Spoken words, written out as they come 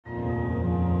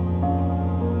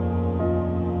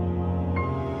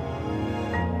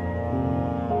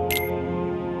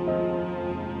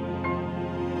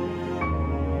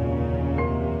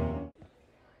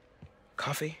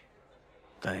Coffee?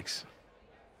 Thanks.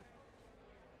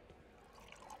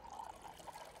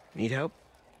 Need help?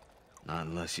 Not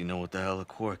unless you know what the hell a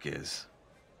quark is.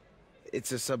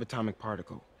 It's a subatomic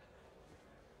particle.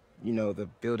 You know, the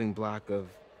building block of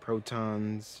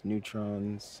protons,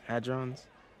 neutrons, hadrons?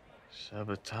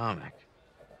 Subatomic.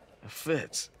 It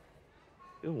fits.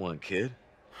 Good one, kid.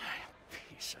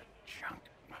 Piece of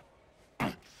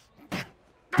junk.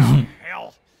 Oh,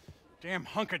 hell. Damn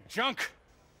hunk of junk.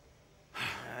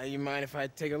 You mind if I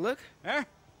take a look? Eh?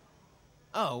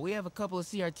 Oh, we have a couple of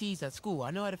CRTs at school.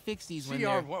 I know how to fix these when CR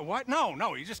they're... what?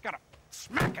 No, you just gotta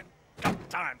smack it. Got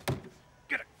time.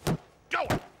 Get it.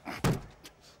 Going.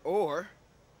 Or,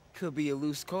 could be a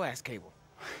loose coax cable.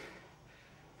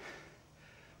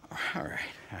 All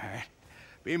right.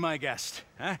 Be my guest,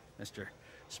 huh, Mr.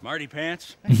 Smarty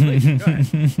Pants? Hey, please, go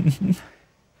ahead.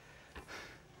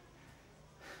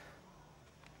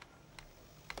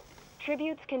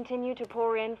 Tributes continue to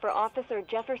pour in for Officer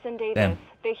Jefferson Davis,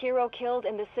 the hero killed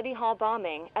in the City Hall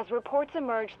bombing, as reports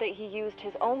emerge that he used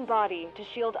his own body to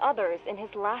shield others in his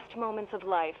last moments of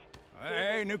life.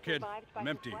 Hey, new kid. I'm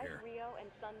empty here. Rio and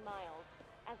son Miles,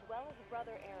 as well as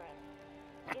brother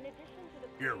Aaron. In addition to the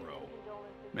Hero.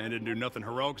 Man didn't do nothing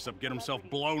heroic except get himself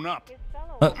blown up.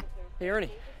 Hey,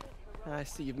 Ernie. I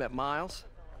see you've met Miles.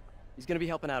 He's gonna be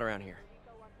helping out around here.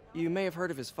 You may have heard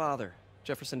of his father,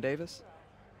 Jefferson Davis.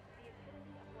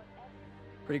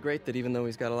 Pretty great that even though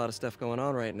he's got a lot of stuff going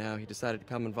on right now, he decided to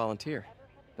come and volunteer.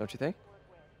 Don't you think?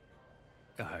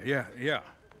 Yeah.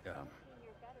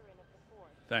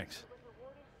 Thanks.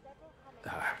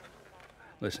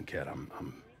 Listen, kid,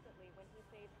 I'm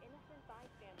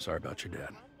sorry about your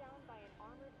dad.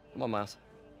 Come on, Miles.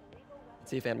 Let's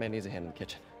see if Aunt May needs a hand in the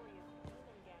kitchen.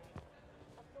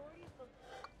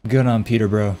 Good on Peter,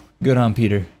 bro. Good on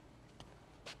Peter.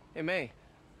 Hey, May.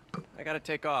 I gotta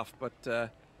take off, but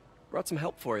brought some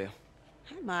help for you.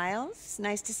 Hi, Miles.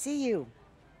 Nice to see you.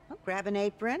 Well, grab an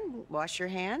apron, wash your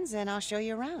hands, and I'll show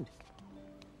you around.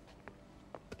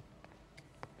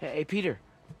 Hey, Peter.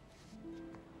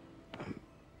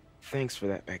 Thanks for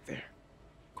that back there.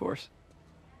 Of course.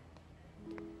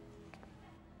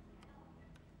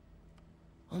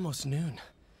 Almost noon.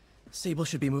 Sable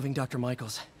should be moving Dr.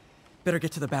 Michaels. Better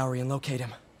get to the Bowery and locate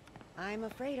him. I'm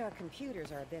afraid our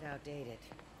computers are a bit outdated.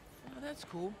 Oh, that's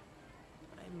cool.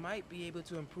 I might be able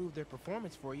to improve their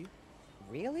performance for you.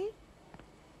 Really?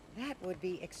 That would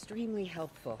be extremely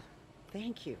helpful.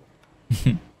 Thank you.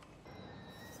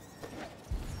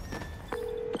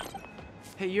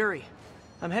 Hey, Yuri.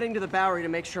 I'm heading to the Bowery to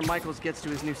make sure Michaels gets to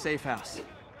his new safe house.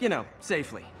 You know,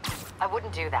 safely. I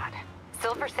wouldn't do that.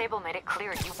 Silver Sable made it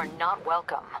clear you are not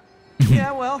welcome.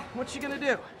 Yeah, well, what's she gonna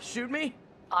do? Shoot me?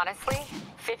 Honestly,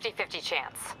 50-50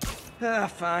 chance.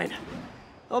 Fine.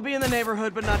 I'll be in the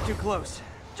neighborhood, but not too close.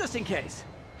 Just in case.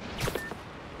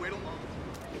 Wait along.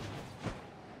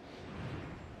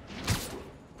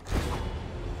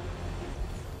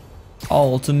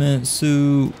 Ultimate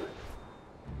suit.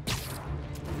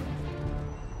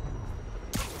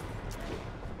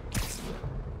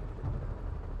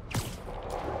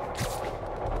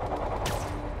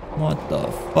 What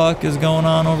the fuck is going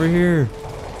on over here?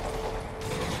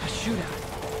 A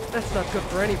shootout. That's not good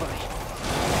for anybody.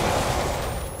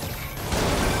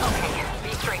 Okay,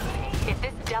 be straight. If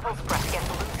this devil's breath gets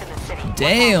loose in the city,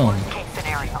 Damn. what's our worst case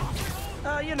scenario?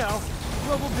 You know,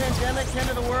 global pandemic, end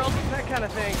of the world, that kind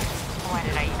of thing. Why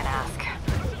did I even ask?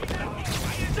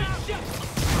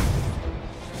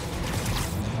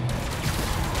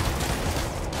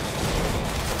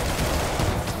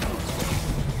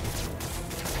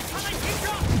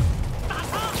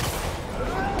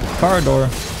 Car door.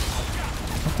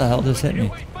 What the hell just hit me?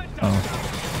 Oh.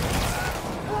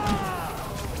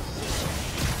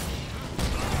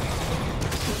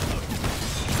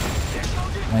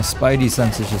 My spidey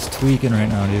sense is just tweaking right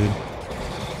now, dude.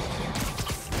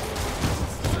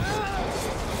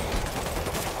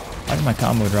 Why did my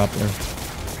combo drop there?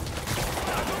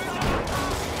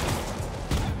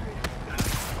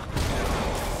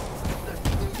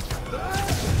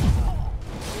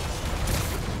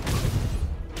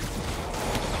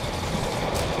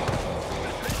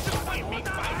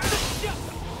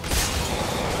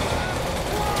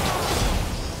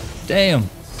 Damn.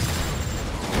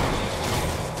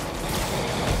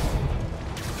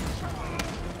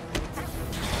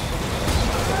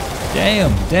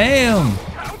 Damn.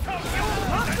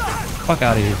 Fuck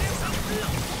out of here.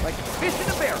 Like fish in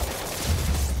a barrel.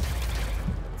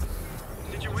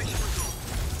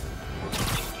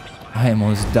 I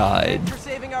almost died. Thanks for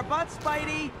saving our butts,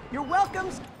 Spidey. You're welcome.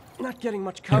 Not getting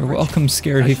much coverage. You're welcome, I should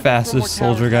look for more scaredy fastest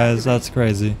talent soldier, guys. after That's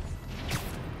crazy.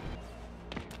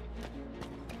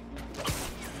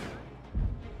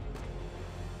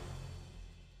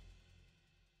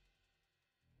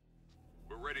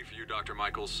 ready for you, Dr.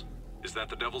 Michaels. Is that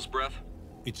the Devil's Breath?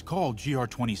 It's called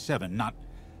GR-27, not...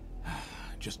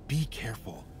 Just be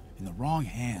careful. In the wrong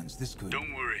hands, this could...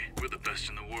 Don't worry, we're the best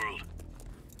in the world.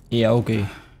 Yeah, okay.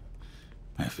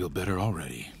 I feel better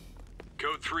already.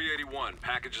 Code 381,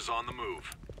 package is on the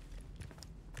move.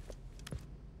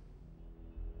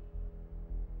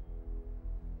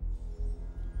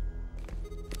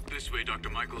 This way,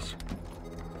 Dr. Michaels.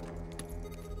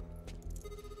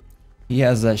 He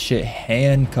has that shit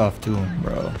handcuffed to him,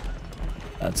 bro.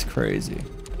 That's crazy.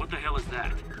 What the hell is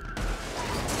that?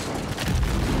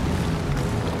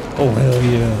 Oh, hell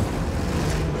yeah.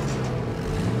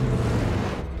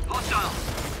 Hostile!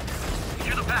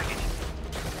 Secure the package.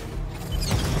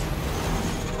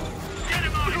 Get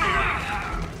him out of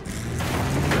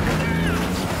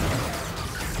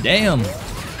here! Damn.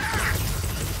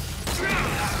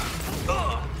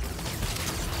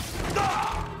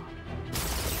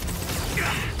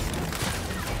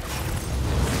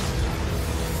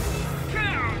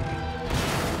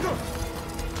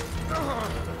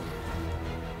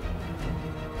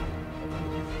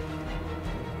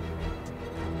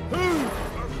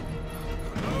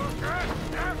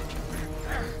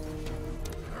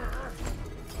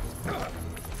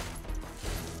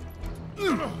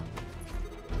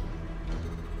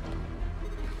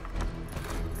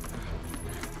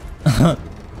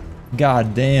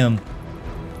 God damn.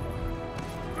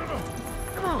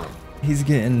 He's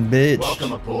getting bitched.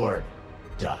 Welcome aboard,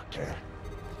 Doctor.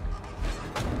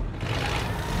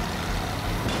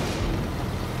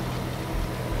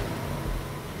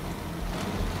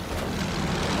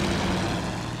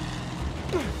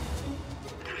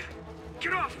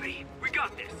 Get off me! We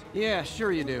got this! Yeah,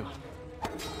 sure you do.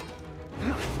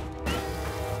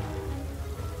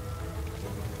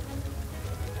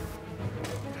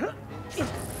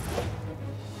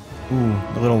 Ooh,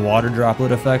 the little water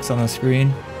droplet effects on the screen.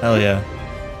 Hell yeah.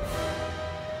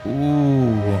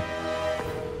 Ooh.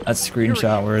 That's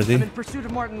screenshot worthy. I'm in pursuit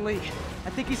of Martin Lee.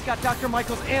 I think he's got Dr.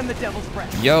 Michaels and the Devil's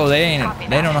Breath. Yo, they don't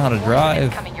know how to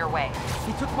drive. Coming your way.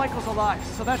 He took Michaels alive,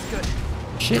 so that's good.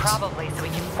 Shit. Probably so we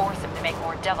can force him to make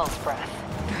more Devil's Breath.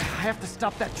 I have to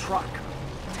stop that truck.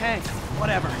 Tank,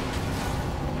 whatever.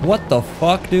 What the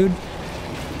fuck, dude?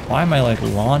 Why am I like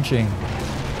launching?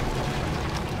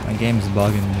 My game's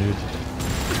bugging, dude.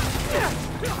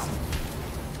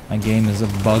 My game is a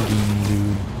bugging,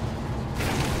 dude.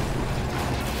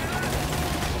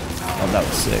 Oh, that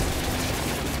was sick.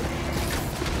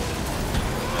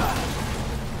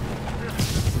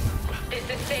 This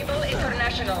is Sable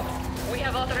International. We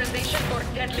have authorization for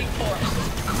deadly force.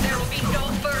 There will be no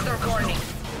further warning.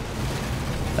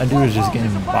 That dude is just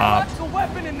getting There's a bopped. biological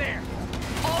weapon in there.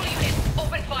 All units,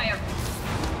 open fire.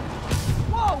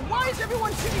 Whoa, why is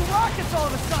everyone shooting rockets all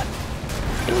of a sudden?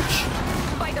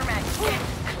 Spider-Man, it's clear.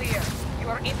 You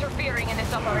are interfering in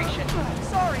this operation.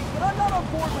 Sorry, but I'm not on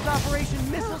board with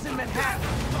Operation Missiles in Manhattan.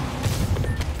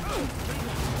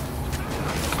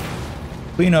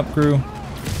 Cleanup crew.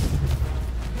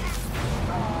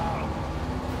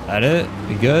 That it?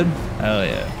 We good? Hell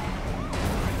yeah.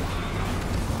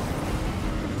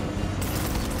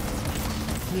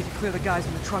 Need to clear the guys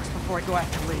in the trucks before I go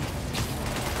after Lee.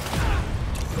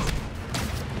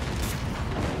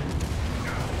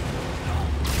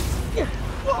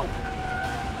 Whoa!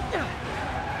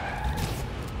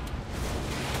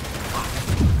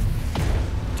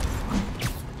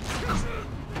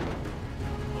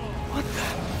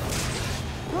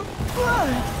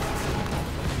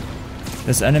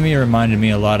 This enemy reminded me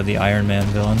a lot of the Iron Man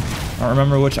villain. I don't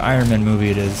remember which Iron Man movie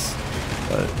it is,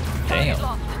 but damn.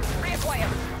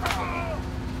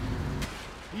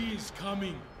 He is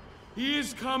coming. He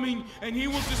is coming, and he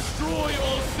will destroy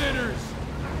all sinners.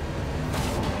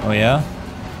 Oh yeah?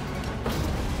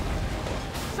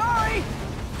 Sorry!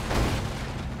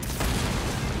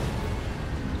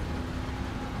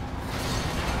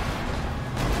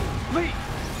 Lee,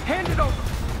 hand it over.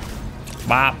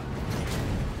 Bop.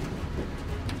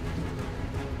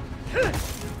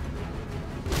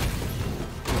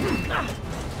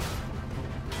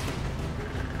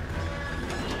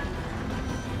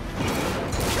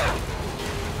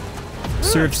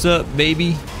 Surf's up,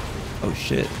 baby. Oh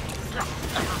shit.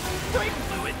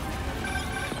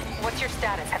 What's your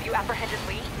status? Have you apprehended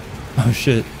Lee? Oh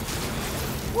shit.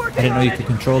 I didn't know you could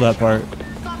control that part.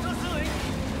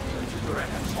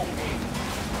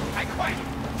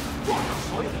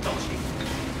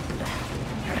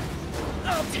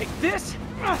 I'll take this.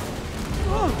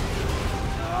 What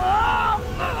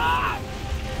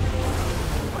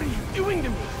are you doing to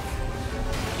me?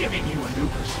 Giving you a new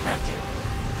perspective.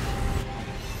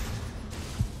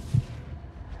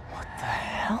 What the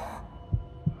hell?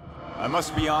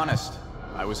 must be honest.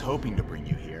 I was hoping to bring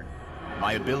you here.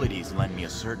 My abilities lend me a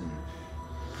certain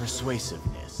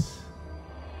persuasiveness.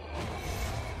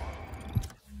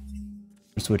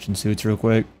 We're switching suits real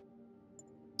quick.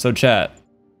 So chat.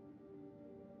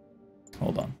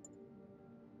 Hold on.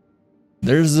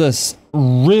 There's this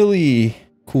really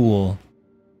cool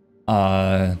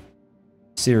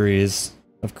series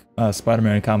of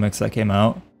Spider-Man comics that came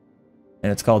out,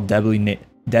 and it's called Deadly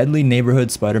Neighborhood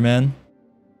Spider-Man.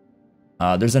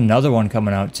 There's another one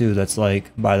coming out too that's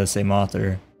like by the same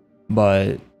author,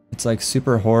 but it's like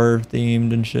super horror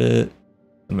themed and shit.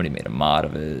 Somebody made a mod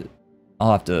of it.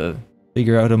 I'll have to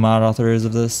figure out who mod author is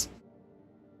of this.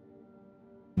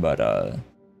 But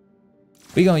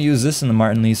we gonna use this in the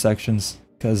Martin Lee sections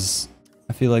because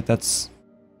I feel like that's,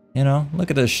 you know, look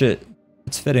at this shit.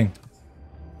 It's fitting.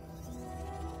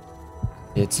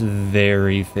 It's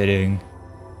very fitting.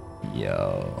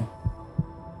 Yo.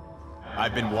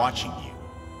 I've been watching you.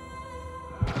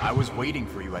 I was waiting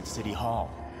for you at City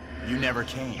Hall. You never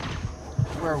came.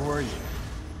 Where were you?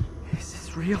 Is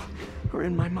this real or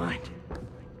in my mind?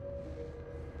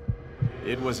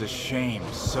 It was a shame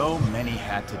so many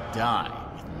had to die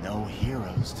with no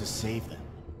heroes to save them.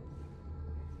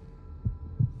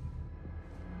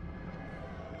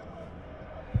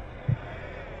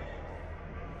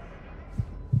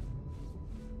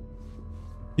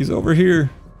 He's over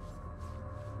here.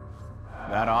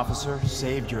 That officer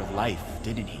saved your life,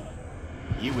 didn't he?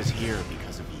 He was here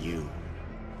because of you.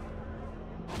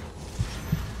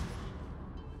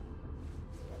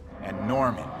 And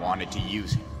Norman wanted to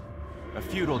use him. A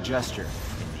futile gesture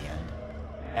in the end.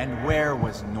 And where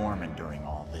was Norman during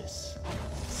all this?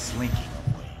 Slinking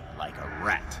away like a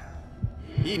rat.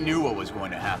 He knew what was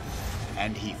going to happen,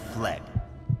 and he fled.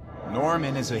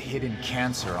 Norman is a hidden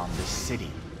cancer on this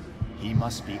city. He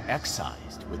must be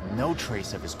excised with no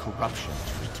trace of his corruption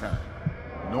to return.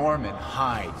 Norman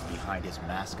hides behind his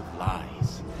mask of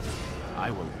lies.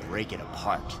 I will break it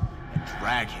apart and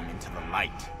drag him into the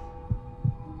light.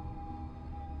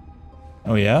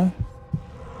 Oh yeah?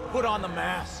 Put on the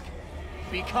mask.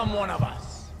 Become one of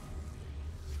us.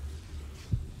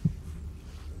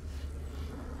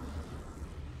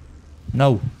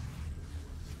 No.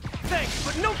 Thanks,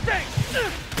 but no thanks!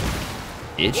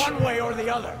 Itch. One way or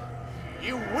the other,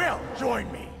 you will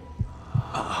join me.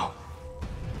 Uh-oh.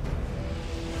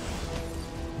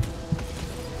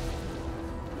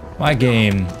 My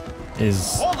game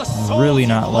is really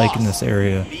not liking this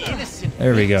area.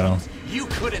 There we go. You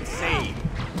couldn't save.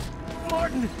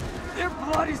 Martin, their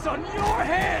blood is on your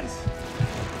hands.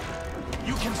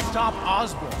 You can stop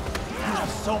Osborn. You have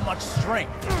so much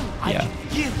strength. Yeah.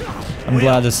 I'm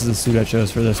glad this is the suit I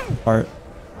chose for this part.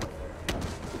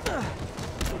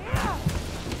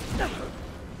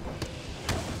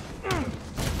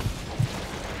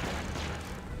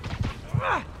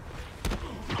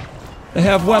 They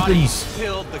have weapons.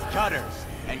 Filled the gutters,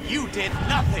 and you did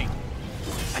nothing.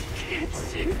 I can't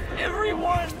save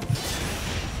everyone.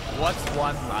 What's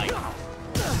one life?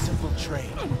 A simple trade.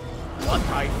 One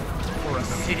life for a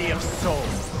city of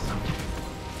souls.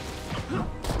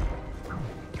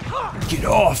 Get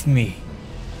off me.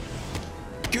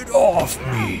 Get off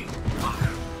me.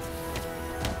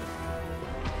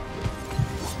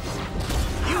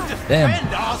 You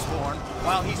defend Osborn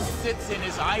while he sits in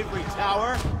his ivory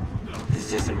tower?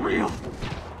 This isn't real.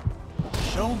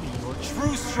 Show me your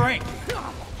true strength.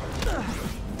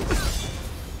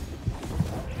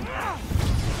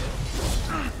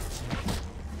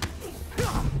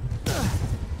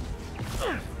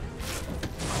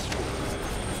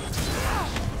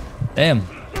 Damn.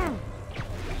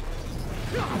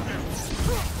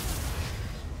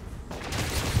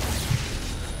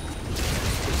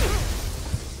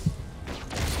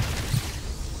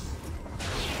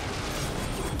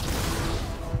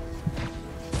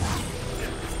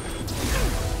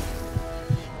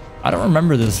 I don't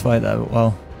remember this fight that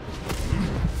well.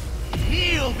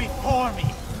 Kneel before me.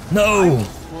 No. I will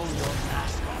pull your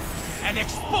mask off and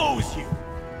expose you.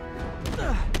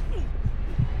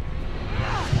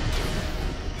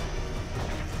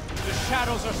 The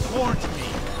shadows are sworn to me,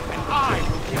 and I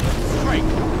will give them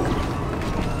strength.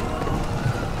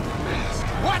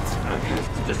 What? I have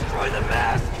to destroy the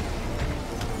mask.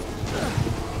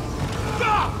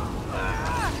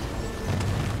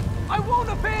 I won't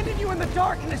abandon you in the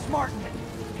darkness, Martin.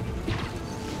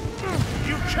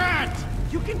 You can't.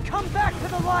 You can come back to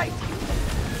the light.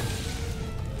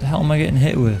 The hell am I getting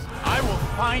hit with? I will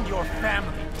find your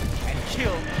family and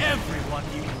kill everyone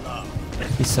you love.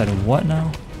 He said what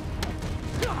now?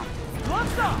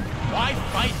 Gloves up. Why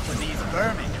fight for these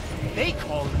vermin? They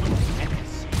call you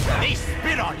enemies. They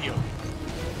spit on you.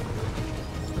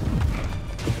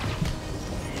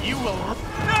 You will...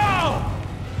 No!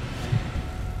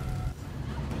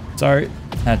 Sorry,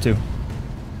 had to.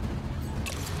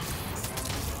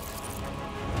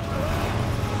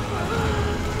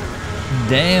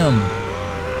 Damn.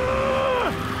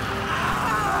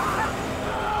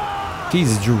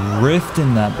 He's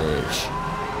drifting that bitch.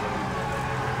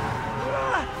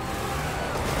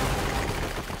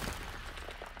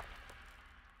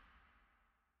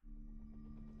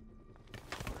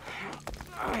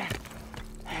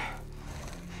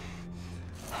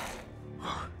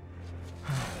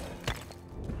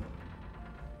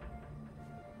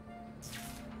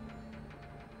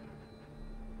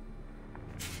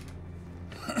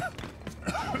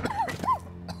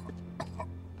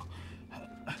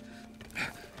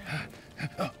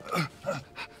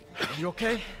 You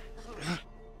okay?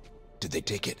 Did they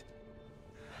take it?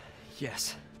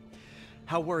 Yes.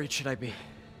 How worried should I be?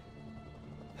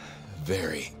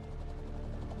 Very.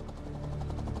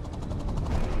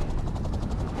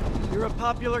 You're a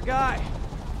popular guy.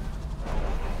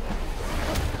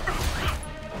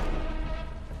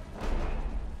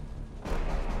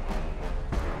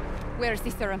 Where's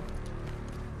the serum?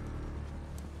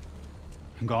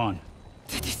 I'm gone.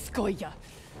 Titiskoya.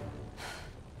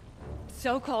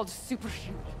 So-called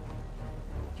superhuman.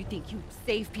 You think you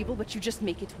save people, but you just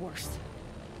make it worse.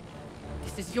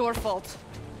 This is your fault.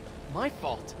 My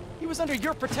fault? He was under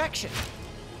your protection.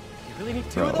 You really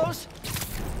need two of those?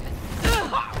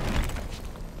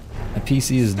 My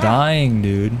PC is dying,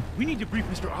 dude. We need to brief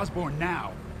Mr. Osborn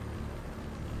now.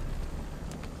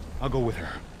 I'll go with her.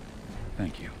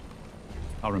 Thank you.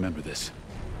 I'll remember this.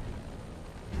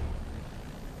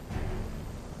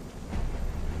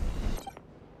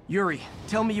 Yuri,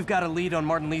 tell me you've got a lead on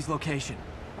Martin Lee's location.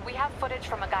 We have footage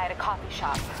from a guy at a coffee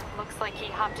shop. Looks like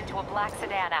he hopped into a black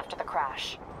sedan after the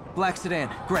crash. Black sedan,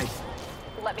 great.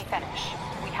 Let me finish.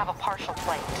 We have a partial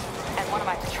plate. And one of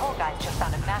my patrol guys just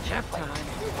found a matching plate.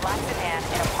 Black sedan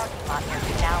in a parking lot near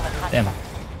Canal and Hudson.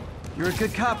 Damn. You're a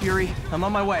good cop, Yuri. I'm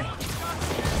on my way.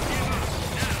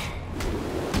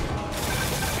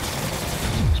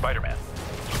 Spider-Man.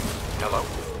 Hello?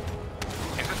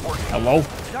 Is this working? Hello?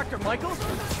 Dr. Michaels?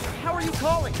 How are you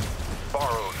calling?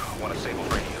 Borrowed one of Sable's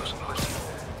radios.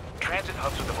 Transit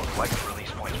hubs are the most likely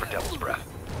release points for Devil's Breath.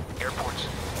 Airports,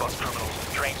 bus terminals,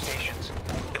 train stations.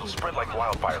 It'll spread like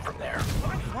wildfire from there.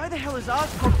 Why the hell is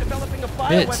Oscorp developing a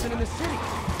bioweapon in the city?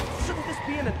 Shouldn't this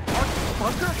be in an Arctic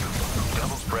bunker?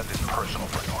 Devil's Breath is personal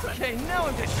for Norman. Okay, now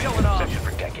I'm just showing off. It's been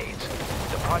for decades.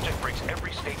 The project breaks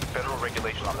every state and federal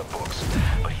regulation on the books,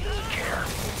 but he doesn't care.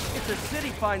 If the city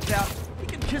finds out, he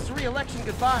can kiss re-election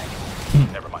goodbye.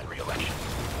 Never mind re-election.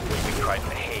 He's been tried in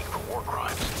The Hague for war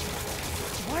crimes.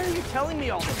 Why are you telling me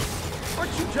all this?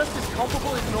 Aren't you just as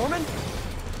culpable as Norman?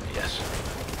 Yes.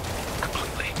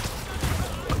 Completely.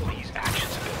 But Lee's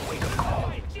actions have been a wake-up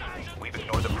call. We've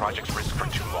ignored the project's risk for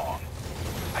too long.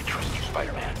 I trust you,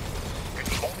 Spider-Man. You're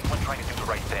the only one trying to do the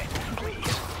right thing.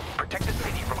 Please, protect the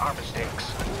city from our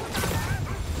mistakes.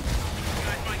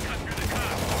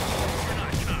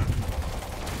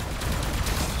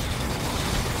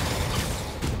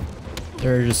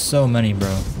 There are just so many,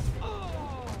 bro.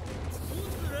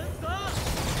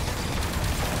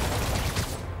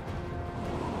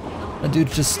 That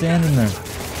dude's just standing there.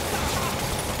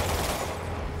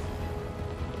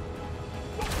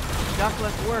 Doc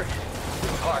left word.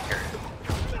 Parker,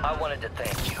 I wanted to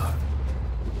thank you.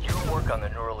 Your work on the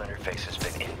neural interface has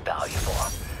been invaluable.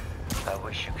 I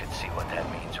wish you could see what that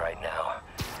means right now.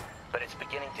 But it's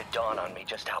beginning to dawn on me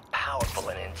just how powerful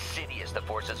and insidious the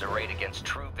forces arrayed against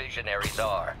true visionaries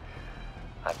are.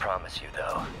 I promise you,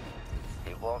 though,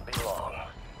 it won't be long.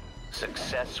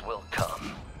 Success will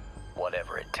come,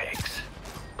 whatever it takes.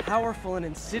 Powerful and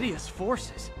insidious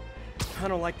forces. I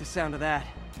don't like the sound of that.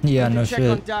 Yeah, no check shit.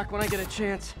 on Doc when I get a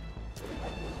chance.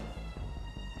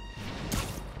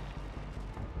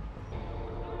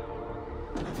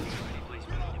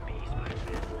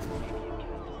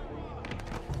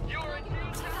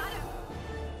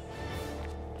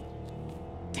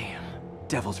 Damn,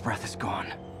 Devil's Breath is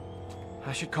gone.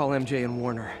 I should call MJ and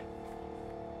warn her.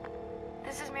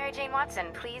 This is Mary Jane Watson.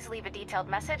 Please leave a detailed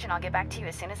message and I'll get back to you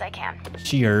as soon as I can.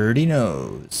 She already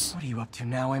knows. What are you up to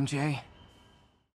now, MJ?